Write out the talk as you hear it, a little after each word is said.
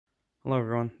Hello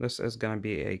everyone, this is going to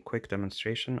be a quick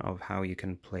demonstration of how you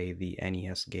can play the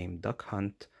NES game Duck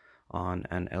Hunt on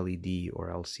an LED or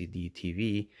LCD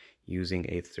TV using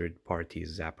a third-party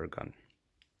Zapper gun.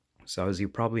 So as you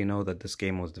probably know that this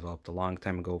game was developed a long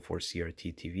time ago for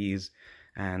CRT TVs,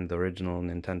 and the original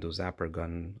Nintendo Zapper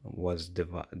gun was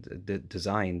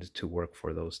designed to work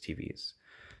for those TVs.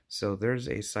 So there's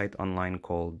a site online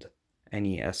called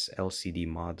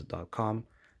NESLCDMOD.com,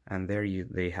 and there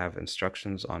they have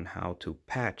instructions on how to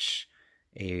patch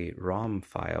a ROM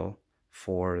file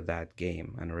for that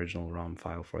game, an original ROM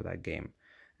file for that game.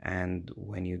 And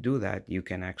when you do that, you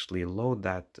can actually load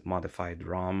that modified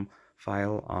ROM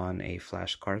file on a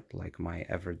flash card, like my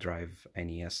EverDrive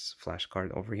NES flash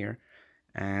card over here,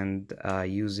 and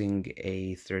using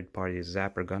a third-party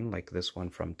Zapper gun like this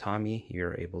one from Tommy,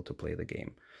 you're able to play the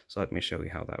game. So let me show you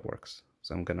how that works.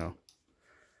 So I'm gonna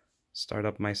start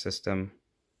up my system,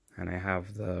 and I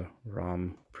have the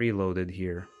ROM preloaded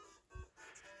here.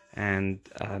 And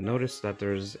notice that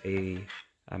there's a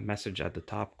message at the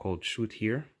top called shoot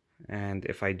here. And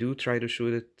if I do try to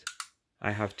shoot it,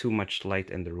 I have too much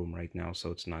light in the room right now,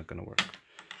 so it's not gonna work.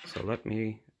 So let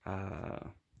me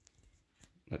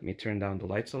turn down the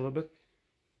lights a little bit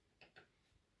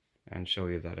and show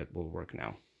you that it will work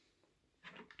now.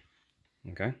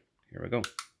 Okay, here we go.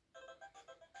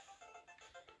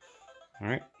 All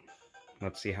right,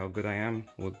 let's see how good I am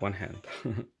with one hand.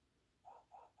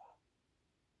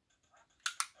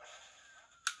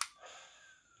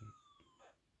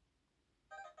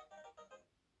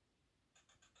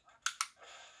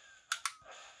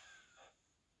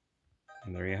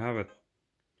 And there you have it.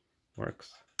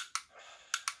 Works.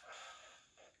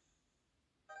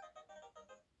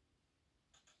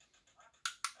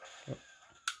 Oh.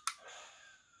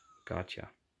 Gotcha.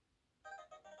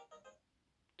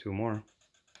 Two more.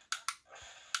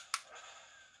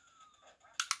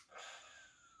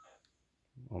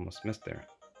 Almost missed there.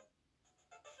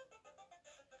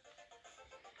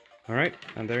 All right,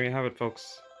 and there you have it,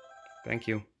 folks. Thank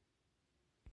you.